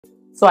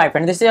So hi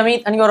friend, this is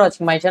Amit and you are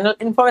watching my channel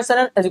Information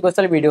and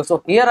Educational Video.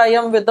 So here I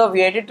am with the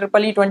VITEEE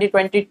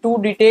 2022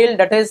 detail,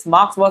 that is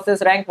marks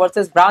versus rank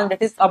versus branch,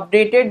 that is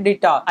updated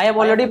data. I have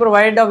already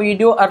provided a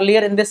video earlier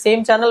in the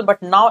same channel,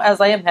 but now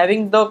as I am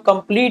having the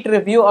complete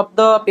review of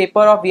the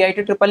paper of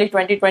VITEEE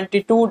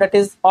 2022, that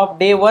is of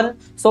day 1.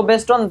 So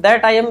based on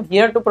that I am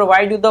here to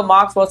provide you the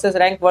marks versus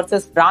rank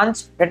versus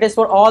branch, that is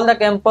for all the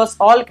campus,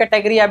 all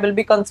category I will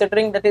be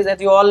considering, that is as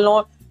you all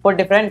know, for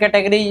different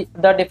category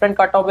the different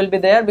cutoff will be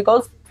there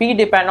because fee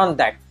depend on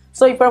that.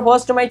 So if you are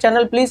first to my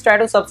channel, please try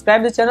to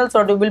subscribe this channel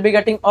so you will be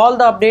getting all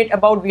the update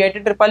about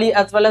VITEEE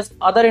as well as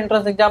other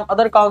entrance exam,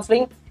 other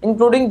counseling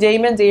including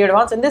JEE and JEE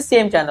Advanced in this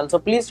same channel. So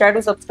please try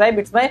to subscribe,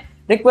 it's my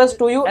request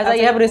to you, as I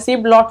have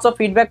received lots of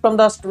feedback from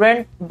the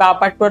student,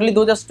 particularly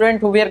those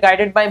students who were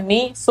guided by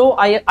me. So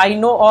I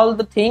know all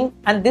the thing,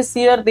 and this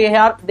year they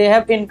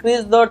have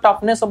increased the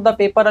toughness of the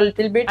paper a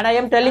little bit, and I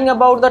am telling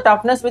about the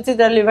toughness which is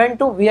relevant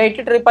to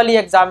VITEEE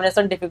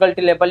examination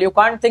difficulty level. You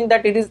can't think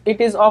that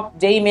it is of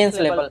JEE mains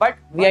level, but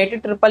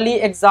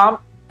VITEEE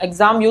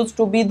exam used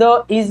to be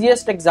the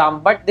easiest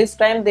exam, but this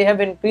time they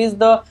have increased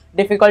the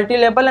difficulty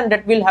level, and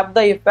that will have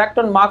the effect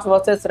on marks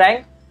versus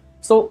rank.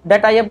 So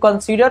that I have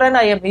considered, and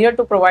I am here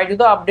to provide you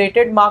the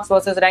updated marks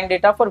versus rank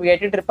data for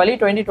VITEEE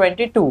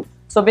 2022.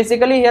 So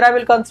basically here I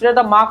will consider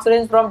the marks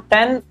range from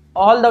 10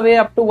 all the way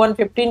up to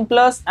 115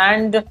 plus,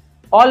 and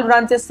all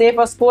branches safe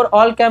a score,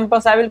 all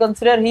campus I will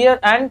consider here,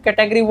 and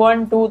category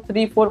 1, 2,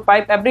 3, 4,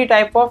 5, every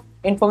type of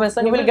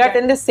information you will get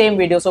in this same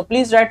video. So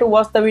please try to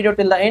watch the video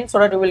till the end so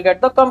that you will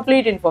get the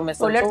complete information.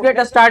 So let's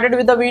get started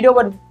with the video,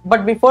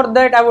 but before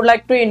that I would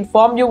like to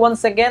inform you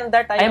once again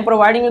that I am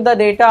providing you the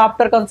data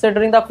after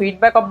considering the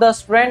feedback of the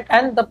student,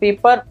 and the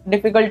paper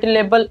difficulty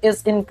level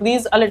is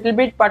increased a little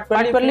bit,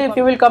 particularly if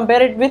you will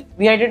compare it with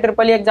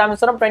VITEEE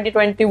examination of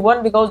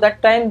 2021, because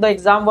that time the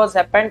exam was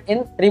happened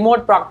in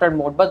remote proctored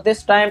mode, but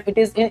this time it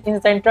is in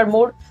centered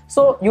mode.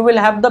 So you will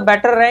have the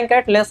better rank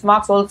at less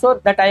marks also,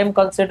 that I am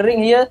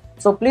considering here.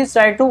 So please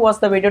try to watch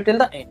the video till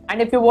the end.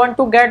 And if you want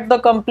to get the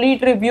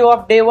complete review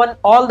of day 1,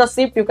 all the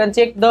shift, you can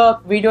check the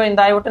video in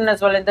the I button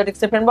as well in the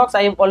description box.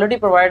 I have already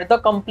provided the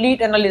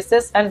complete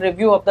analysis and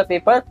review of the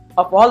paper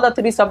of all the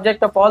 3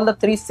 subjects of all the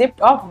 3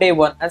 shift of day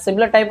 1, and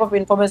similar type of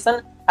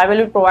information I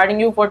will be providing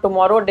you for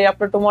tomorrow, day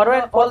after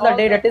tomorrow, and all the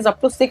day that is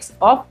up to 6th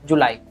of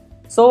July.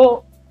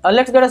 So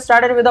let's get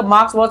started with the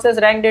marks versus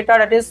rank data.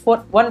 That is for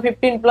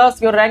 115 plus,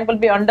 your rank will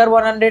be under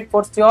 100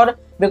 for sure,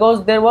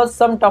 because there was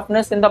some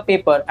toughness in the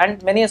paper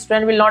and many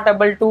students will not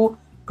able to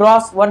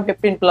cross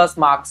 115 plus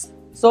marks.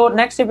 So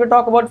next, if you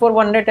talk about for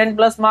 110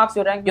 plus marks,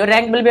 your rank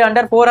will be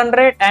under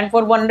 400, and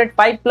for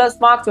 105 plus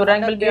marks your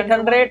rank will be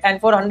 800,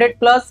 and for 100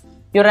 plus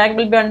your rank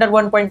will be under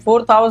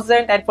 1.4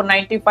 thousand, and for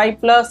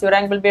 95 plus your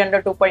rank will be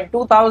under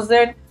 2.2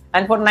 thousand,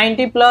 and for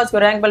 90 plus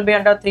your rank will be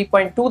under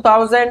 3.2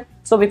 thousand.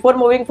 So before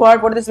moving forward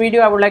for this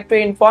video, I would like to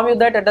inform you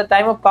that at the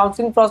time of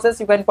counseling process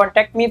you can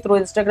contact me through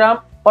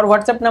Instagram or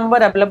WhatsApp number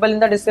available in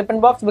the description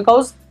box,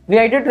 because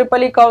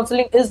VITEEE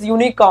counseling is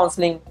unique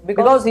counseling,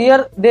 because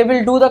here they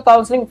will do the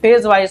counseling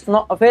phase wise,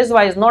 not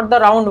the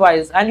round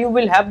wise, and you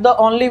will have the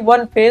only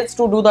one phase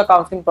to do the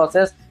counseling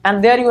process,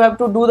 and there you have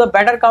to do the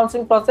better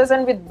counseling process,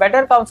 and with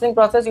better counseling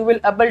process you will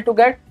able to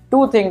get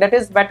 2 things, that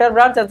is better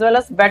branch as well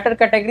as better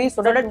category,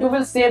 so that you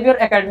will save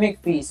your academic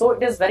fee. So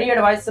it is very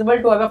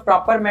advisable to have a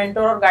proper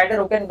mentor or guider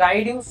who can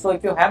guide you. So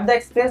if you have the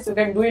experience, you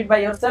can do it by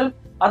yourself.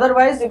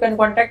 Otherwise you can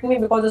contact me,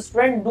 because the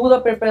students do the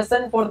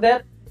preparation for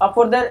their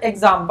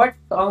exam, but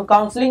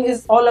counseling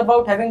is all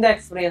about having the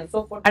experience.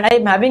 So and I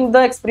am having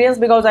the experience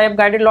because I have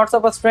guided lots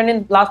of students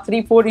in last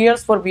 3-4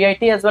 years for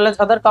VITEEE as well as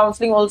other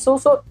counseling also.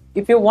 So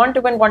if you want,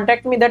 you can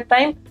contact me that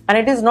time, and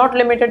it is not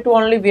limited to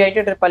only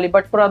VITEEE,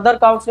 but for other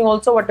counseling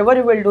also, whatever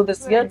you will do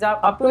this year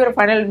up to your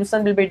final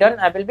admission will be done,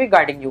 I will be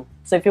guiding you.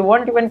 So if you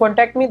want, you can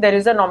contact me. There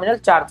is a nominal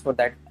charge for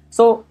that.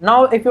 So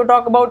now if you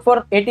talk about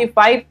for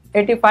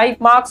 85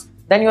 marks,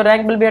 then your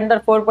rank will be under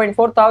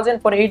 4.4 thousand,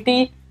 for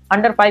 80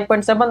 under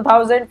 5.7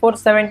 thousand, for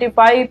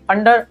 75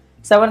 under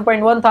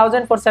 7.1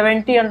 thousand, for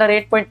 70 under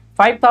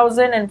 8.5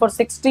 thousand, and for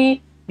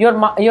 60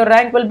 your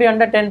rank will be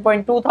under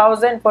 10.2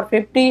 thousand, for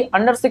 50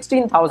 under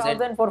 16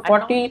 thousand, for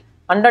 40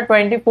 under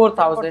 24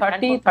 thousand,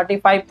 30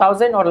 35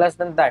 thousand or less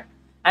than that,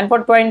 and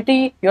for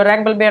 20 your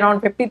rank will be around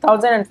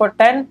 50,000, and for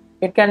 10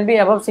 it can be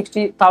above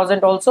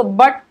 60,000 also.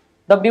 But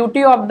the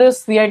beauty of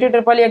this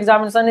VITEEE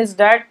examination is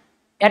that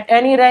at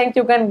any rank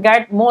you can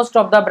get most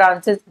of the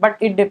branches, but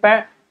it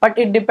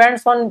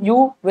depends on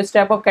you which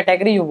type of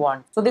category you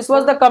want. So this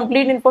was the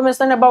complete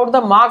information about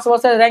the marks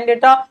versus rank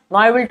data. Now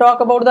I will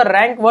talk about the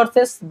rank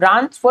versus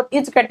branch for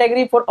each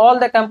category for all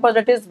the campus,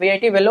 that is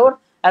VITEEE Vellore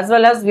as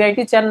well as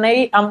VITEEE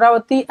Chennai,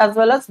 Amravati as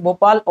well as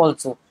Bhopal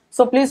also.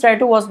 So please try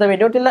to watch the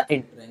video till the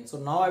end. So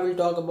now I will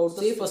talk about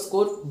the safe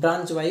score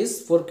branch wise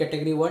for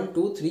category 1,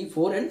 2, 3,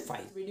 4 and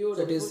 5. Video,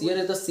 that is here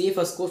is the safe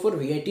score for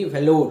VITEEE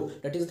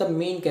Vellore. That is the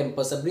main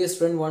campus. Every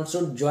student wants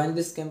to join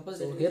this campus.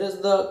 So here is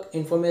the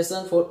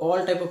information for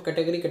all type of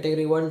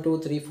category 1, 2,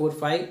 3, 4,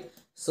 5.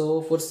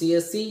 So for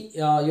CSC,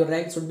 your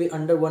rank should be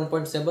under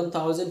 1.7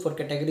 thousand for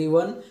category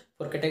 1.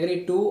 For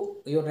category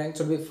 2, your rank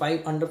should be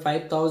under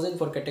 5,000.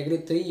 For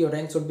category 3, your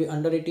rank should be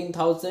under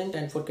 18,000.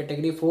 And for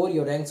category 4,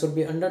 your rank should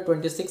be under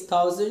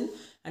 26,000.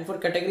 And for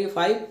category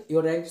 5,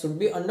 your rank should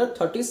be under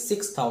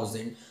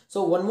 36,000.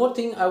 So one more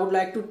thing I would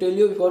like to tell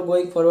you before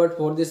going forward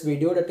for this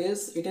video, that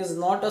is, it is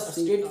not a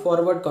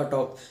straightforward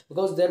cutoff,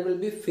 because there will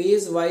be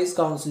phase wise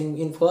counseling.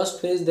 In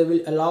first phase they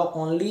will allow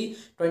only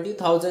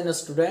 20,000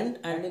 student,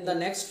 and in the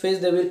next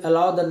phase they will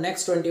allow the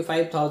next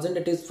 25,000,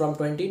 that is from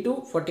 20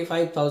 to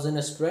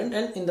 45,000 student,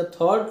 and in the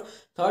third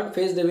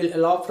phase they will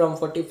allow from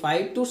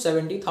 45 to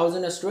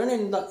 70,000 student,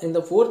 and in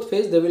the fourth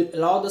phase they will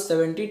allow the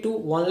 70 to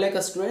 1 lakh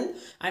student,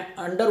 and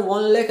under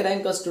 1 lakh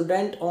rank a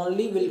student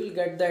only will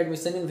get the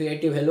admission in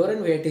VITEE Vellore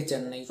and VITEE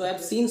Chennai. So I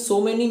have seen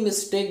so many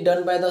mistakes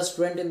done by the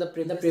student in the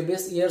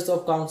previous years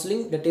of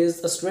counseling, that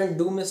is, a student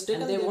do mistake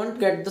and they won't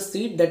get the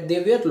seat that they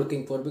were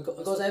looking for,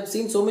 because I have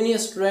seen so many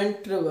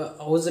student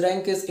whose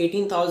rank is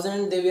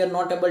 18,000, they were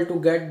not able to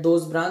get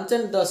those branch,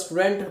 and the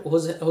student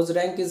whose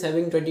rank is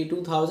having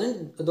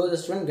 22,000,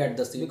 those students get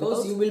the seat,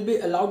 because you will be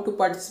allowed to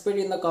participate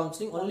in the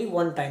counseling only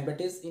one time, that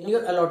is in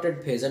your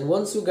allotted phase, and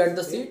once you get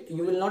the seat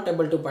you will not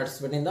able to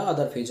participate in the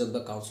other phase of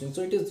the counseling.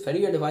 So it is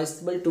very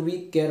advisable to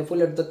be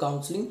careful at the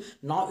counseling.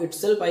 Now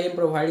itself I am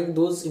providing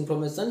those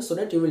information so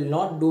that you will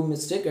not do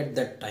mistake at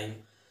that time.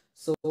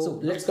 So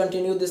let's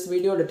continue this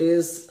video, that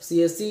is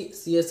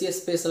CSE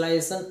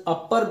specialization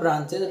upper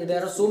branches.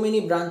 There are so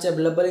many branches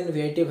available in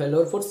VITEE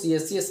Vellore for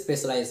CSE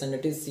specialization,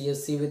 that is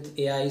CSE with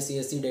AI,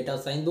 CSE data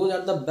science. Those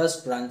are the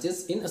best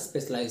branches in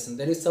specialization.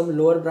 There is some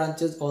lower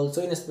branches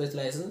also in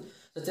specialization,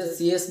 such as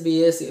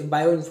CSBS,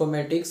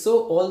 bioinformatics.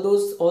 So all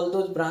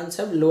those branches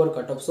have lower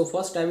cutoff. So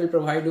first I will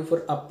provide you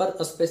for upper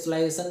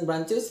specialization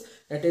branches,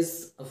 that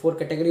is for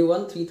category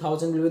 1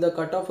 3,000 will be the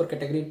cutoff, for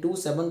category 2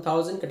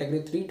 7,000,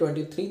 category 3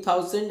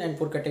 23,000, and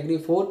for category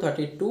 4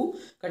 32,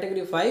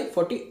 category 5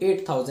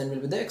 48,000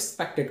 will be the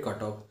expected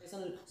cutoff.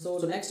 So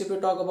next, if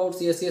you talk about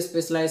CSE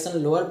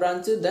specialization lower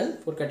branches, then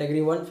for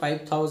category 1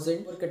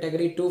 5,000, for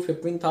category 2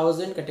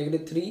 15,000, category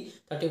 3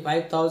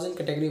 35,000,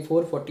 category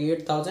 4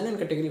 48,000, and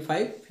category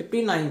 5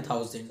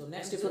 59,000. So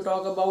next, if you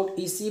talk about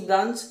EC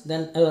branch,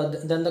 then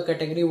the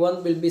category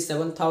 1 will be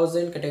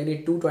 7,000,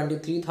 category 2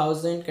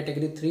 23,000,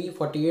 category 3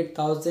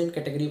 48,000,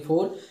 category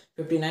 4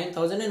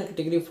 59,000, and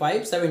category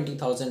 5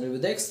 70,000 will be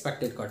the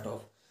expected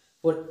cutoff.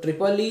 For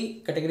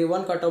EEE, category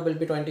 1 cutoff will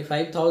be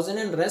 25,000,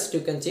 and rest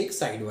you can check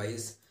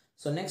sidewise.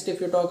 So next,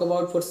 if you talk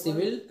about for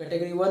civil,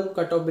 category 1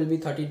 cutoff will be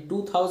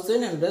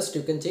 32,000, and rest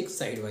you can check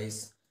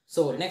sidewise.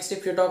 So next,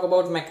 if you talk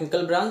about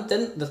mechanical branch,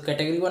 then the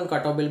category 1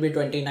 cutoff will be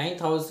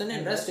 29,000,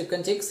 and rest you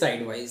can check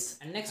sidewise.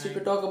 And next, if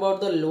you talk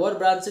about the lower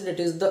branches, it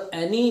is the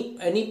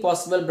any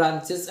possible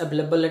branches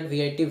available at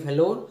VITEE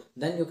Vellore,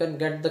 then you can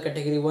get the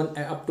category 1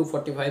 up to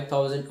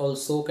 45,000,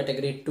 also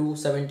category 2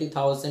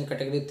 70,000,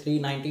 category 3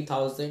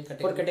 90,000,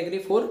 for category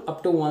 4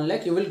 up to 1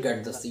 lakh you will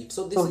get the seat.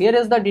 So here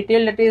is the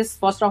detail, that is,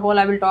 first of all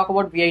I will talk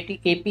about VITEE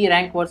AP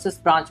rank versus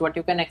branch, what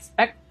you can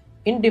expect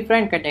in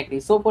different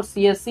categories. So for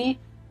CSE,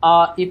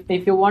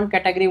 if you want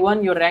category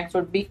 1, your rank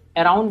should be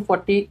around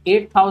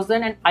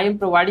 48,000, and I am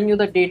providing you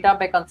the data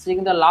by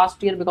considering the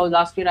last year, because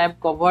last year I have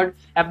covered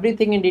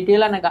everything in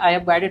detail and I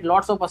have guided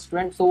lots of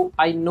students, so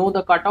I know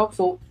the cutoff.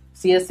 So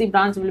CSE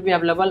branch will be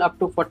available up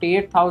to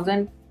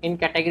 48,000 in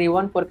category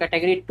 1. For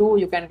category 2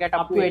 you can get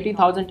up to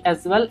 80,000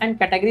 as well, and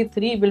category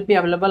 3 will be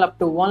available up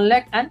to 1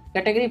 lakh, and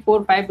category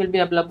 4 5 will be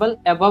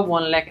available above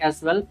 1 lakh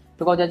as well,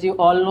 because as you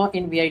all know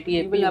in VITEE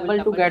you will be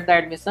able to get the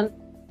admission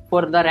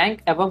for the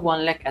rank above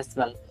 1 lakh as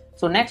well.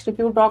 So next, if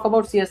you talk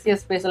about CSE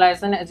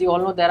specialization, as you all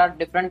know, there are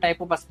different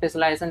type of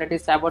specialization, that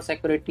is cyber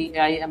security,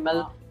 AI,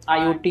 ML,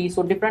 IoT.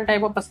 So different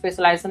type of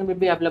specialization will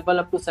be available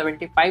up to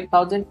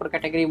 75,000 for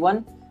category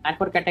 1, and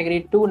for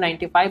category 2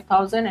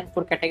 95,000, and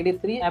for category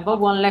 3 above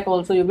 1 lakh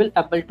also you will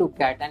able to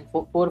get, and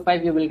for 4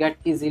 5 you will get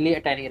easily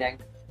at any rank,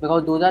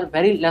 because those are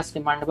very less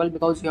demandable,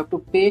 because you have to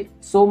pay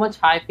so much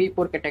high fee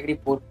for category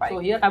 4 5. So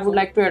here I would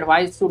like to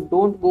advise, so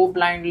don't go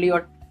blindly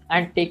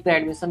and take the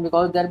admission,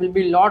 because there will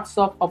be lots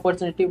of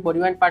opportunity for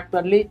you, and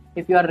particularly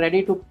if you are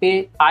ready to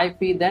pay high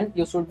fee, then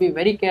you should be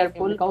very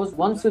careful, because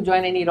once you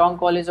join any wrong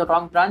college or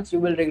wrong branch you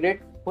will regret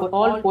for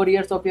all 4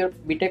 years of your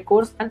BTech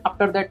course and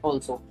after that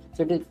also.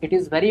 So it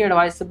is very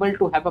advisable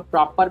to have a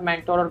proper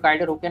mentor or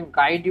guider who can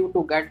guide you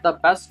to get the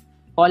best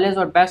college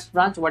or best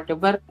branch,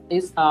 whatever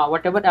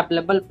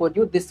available for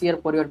you this year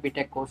for your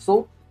BTech course.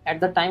 So at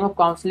the time of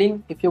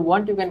counseling, if you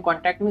want, you can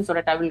contact me so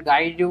that I will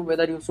guide you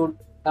whether you should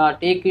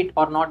take it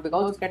or not,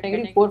 because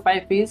category 4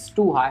 5 fee is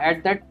too high.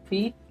 At that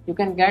fee you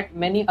can get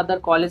many other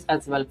colleges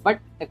as well, but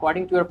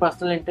according to your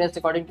personal interest,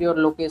 according to your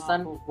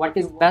location, what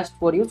is best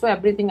for you, so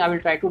everything I will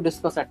try to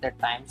discuss at that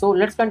time. So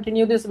let's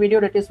continue this video,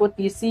 that is for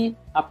EC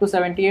up to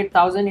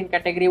 78,000 in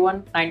category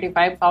 1,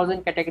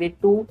 95,000 category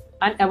 2,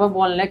 and above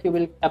 1 lakh you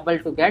will able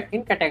to get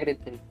in category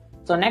 3.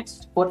 So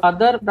next, for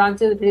other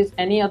branches, it is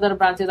any other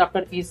branches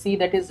after EC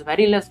that is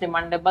very less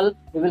demandable,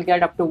 we will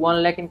get up to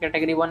 1 lakh in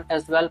category 1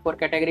 as well, for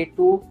category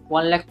 2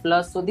 1 lakh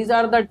plus. So these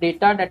are the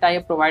data that I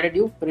have provided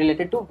you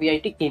related to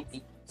VITEE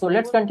AP. So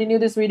let's continue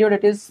this video,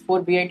 that is for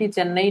VITEE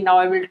Chennai. Now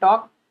I will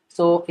talk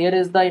So here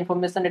is the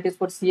information. It is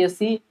for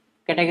CSE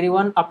category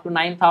 1 up to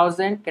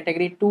 9,000,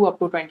 category 2 up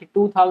to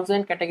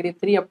 22,000, category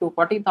 3 up to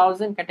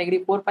 40,000,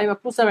 category 4 5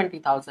 up to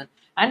 70,000.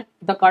 And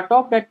the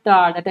cutoff that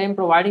I am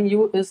providing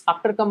you is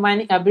after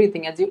combining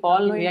everything. As you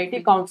all know,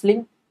 VITEE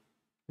counseling,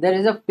 there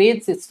is a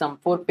phase system.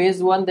 For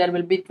phase 1 there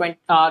will be 20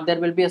 there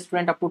will be a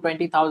student up to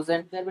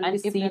 20,000, there will be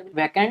seat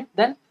vacant,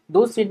 then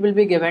those seat will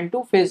be given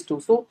to phase 2.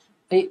 So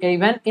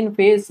even in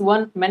phase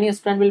 1 many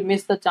students will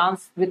miss the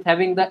chance with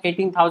having the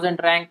 18,000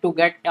 rank to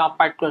get a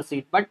particular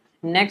seat, but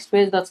next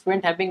phase the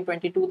student having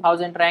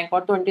 22,000 rank or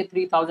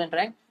 23,000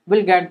 rank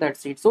will get that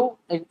seat. So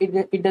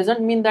it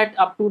doesn't mean that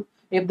up to,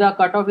 if the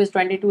cutoff is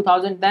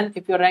 22,000, then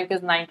if your rank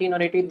is 19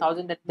 or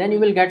 18,000, then you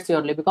will get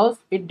surely, because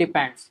it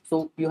depends.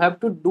 So you have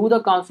to do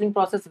the counseling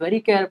process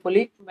very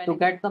carefully to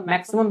get the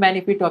maximum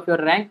benefit of your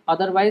rank.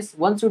 Otherwise,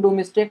 once you do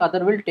mistake,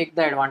 other will take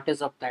the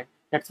advantage of that.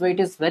 That's why it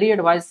is very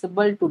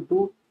advisable to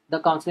do the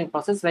counseling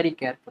process very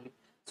carefully.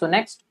 So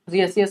next,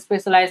 CSE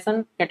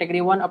specialization,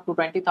 category 1 up to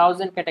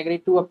 20,000, category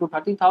 2 up to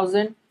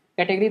 30,000,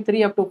 category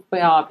 3 up to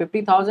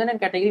 50,000, and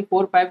category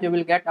 4 5 you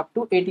will get up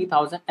to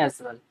 80,000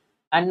 as well.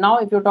 And now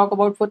if you talk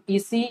about for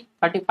EC,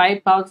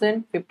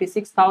 35,000,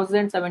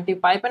 56,000,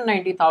 75 and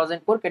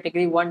 90,000 for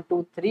category 1,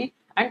 2, 3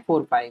 and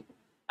 4, 5.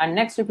 And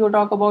next if you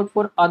talk about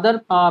for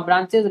other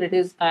branches, it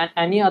is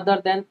any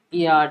other than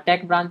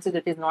tech branches,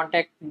 it is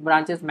non-tech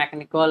branches,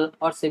 mechanical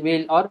or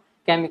civil or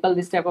chemical,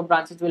 this type of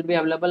branches will be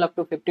available up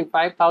to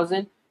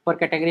 55,000 for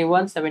category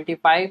 1,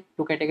 75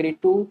 to category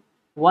 2,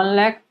 1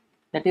 lakh,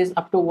 that is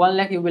up to 1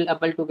 lakh you will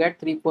able to get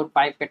 3, 4,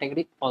 5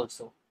 category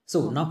also.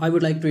 So now I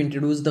would like to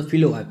introduce the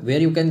Philo app, where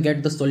you can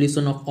get the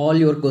solution of all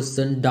your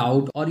question,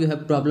 doubt, or you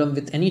have problem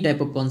with any type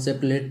of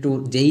concept related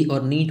to JEE or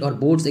NEET or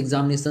boards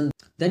examination.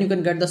 Then you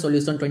can get the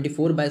solution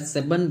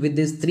 24/7 with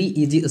these 3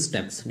 easy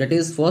steps. That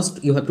is,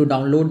 first you have to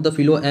download the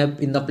Philo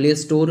app in the Play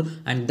Store,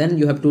 and then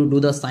you have to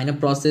do the sign up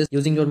process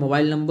using your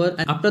mobile number.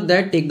 And after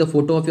that, take the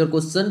photo of your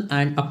question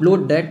and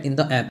upload that in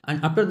the app.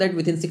 And after that,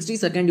 within 60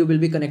 seconds, you will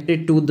be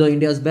connected to the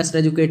India's best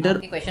educator.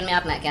 Question में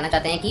आप कहना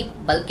चाहते हैं कि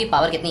bulb की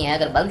power कितनी है?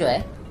 अगर बल्ब जो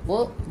है वो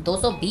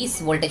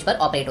 220 वोल्टेज पर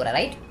ऑपरेट हो रहा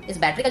है, राइट? इस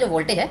बैटरी का जो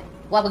वोल्टेज है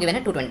वो आपको गिवन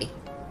है 220.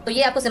 तो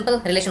ये आपको सिंपल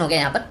रिलेशन हो गया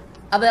यहाँ पर.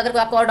 अब अगर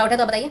कोई आपको और डाउट है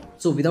तो बताइए.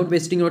 So without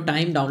wasting your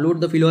time, download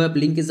the Philo app.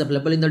 Link is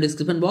available in the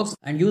description box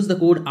and use the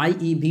code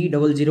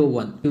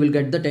IEB001. You will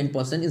get the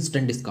 10%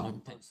 instant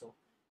discount.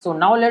 So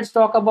now let's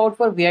talk about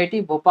for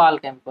VITEE Bhopal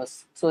campus.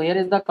 So here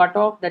is the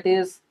cutoff, that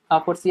is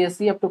for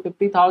CSE up to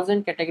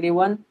 50,000, category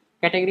 1,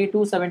 category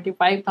 2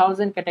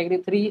 75,000, category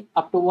 3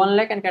 up to 1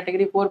 lakh and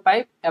category 4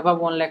 5 above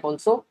 1 lakh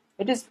also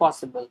it is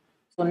possible.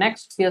 So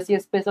next,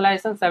 CSE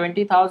specialization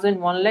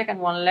 70,000, 1 lakh and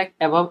 1 lakh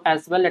above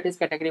as well, that is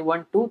category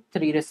 1, 2,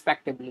 3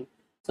 respectively.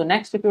 So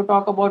next if you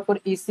talk about for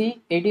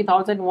EC,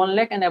 80,000, 1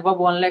 lakh and above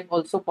 1 lakh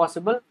also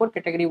possible for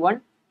category 1,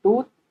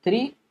 2,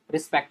 3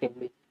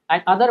 respectively.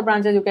 And other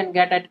branches you can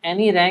get at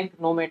any rank,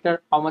 no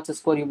matter how much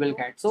score you will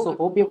get. So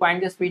hope you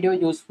find this video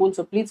useful.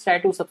 So please try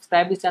to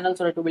subscribe this channel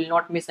so that you will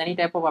not miss any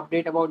type of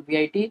update about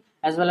VITEE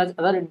as well as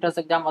other entrance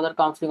exam, other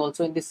counseling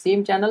also in the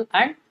same channel.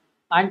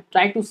 And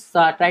try to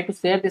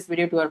share this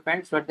video to your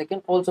friends so that they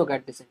can also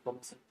get this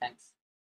information. Thanks.